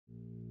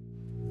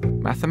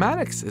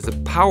Mathematics is a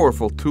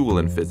powerful tool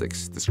in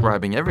physics,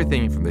 describing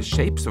everything from the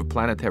shapes of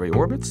planetary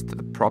orbits to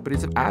the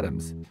properties of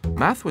atoms.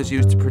 Math was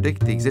used to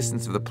predict the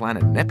existence of the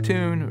planet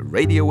Neptune,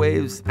 radio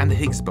waves, and the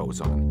Higgs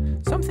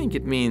boson. Some think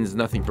it means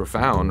nothing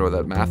profound, or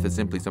that math is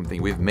simply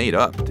something we've made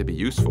up to be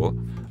useful.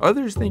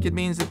 Others think it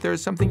means that there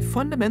is something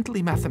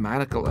fundamentally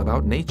mathematical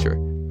about nature.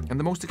 And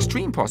the most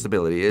extreme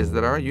possibility is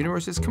that our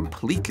universe is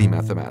completely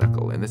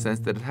mathematical, in the sense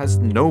that it has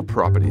no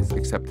properties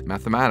except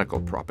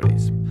mathematical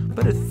properties.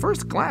 But at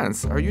first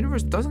glance, our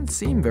universe doesn't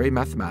seem very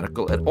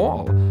mathematical at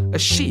all. A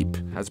sheep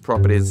has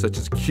properties such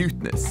as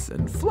cuteness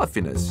and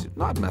fluffiness,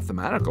 not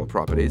mathematical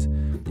properties.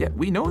 Yet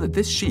we know that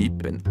this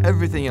sheep and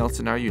everything else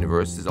in our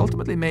universe is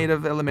ultimately made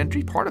of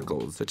elementary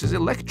particles, such as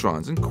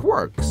electrons and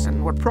quarks.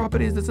 And what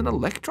properties does an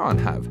electron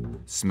have?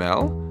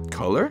 Smell?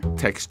 Color?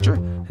 Texture?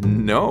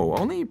 No,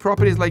 only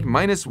properties like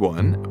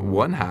 -1,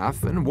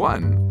 1/2, and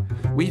 1.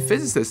 We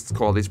physicists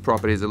call these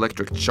properties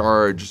electric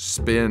charge,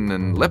 spin,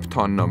 and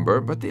lepton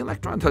number, but the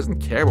electron doesn't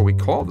care what we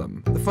call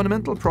them. The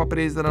fundamental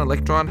properties that an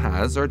electron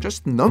has are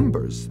just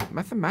numbers,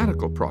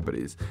 mathematical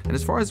properties. And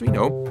as far as we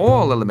know,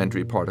 all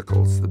elementary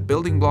particles, the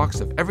building blocks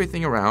of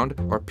everything around,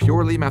 are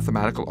purely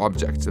mathematical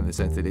objects in the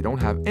sense that they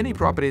don't have any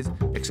properties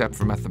except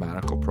for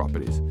mathematical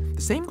properties.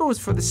 The same goes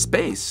for the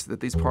space that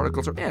these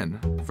particles are in.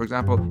 For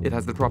example, it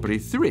has the property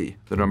 3,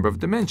 the number of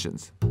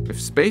dimensions. If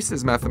space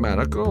is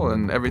mathematical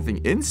and everything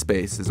in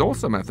space is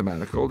also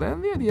mathematical,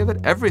 then the idea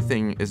that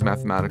everything is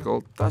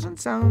mathematical doesn't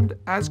sound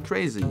as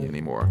crazy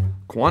anymore.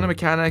 Quantum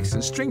mechanics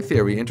and string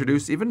theory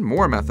introduce even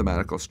more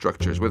mathematical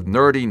structures with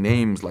nerdy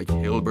names like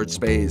Hilbert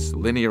space,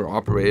 linear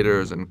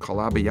operators, and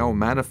Calabi-Yau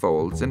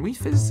manifolds, and we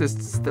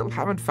physicists still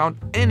haven't found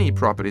any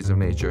properties of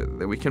nature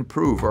that we can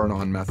prove are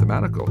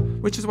non-mathematical,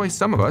 which is why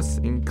some of us,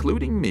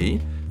 including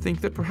me,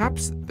 think that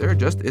perhaps there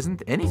just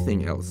isn't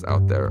anything else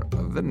out there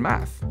other than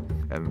math.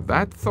 And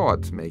that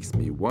thought makes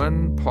me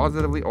one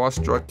positively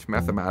awestruck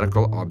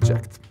mathematical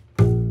object.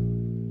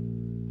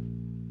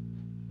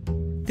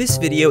 This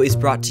video is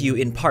brought to you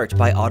in part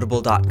by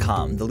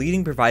Audible.com, the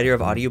leading provider of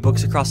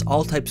audiobooks across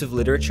all types of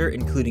literature,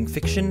 including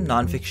fiction,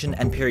 nonfiction,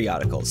 and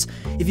periodicals.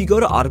 If you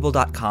go to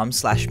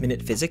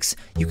audible.com/minutephysics,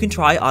 you can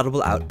try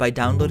Audible out by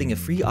downloading a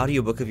free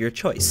audiobook of your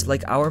choice,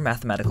 like Our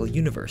Mathematical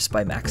Universe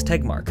by Max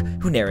Tegmark,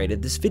 who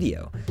narrated this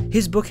video.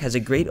 His book has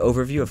a great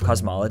overview of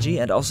cosmology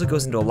and also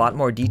goes into a lot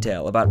more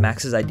detail about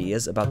Max's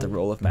ideas about the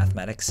role of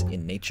mathematics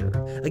in nature.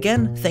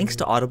 Again, thanks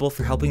to Audible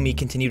for helping me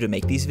continue to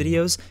make these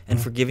videos and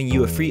for giving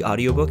you a free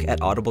audiobook at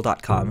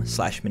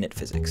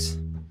audible.com/minutephysics.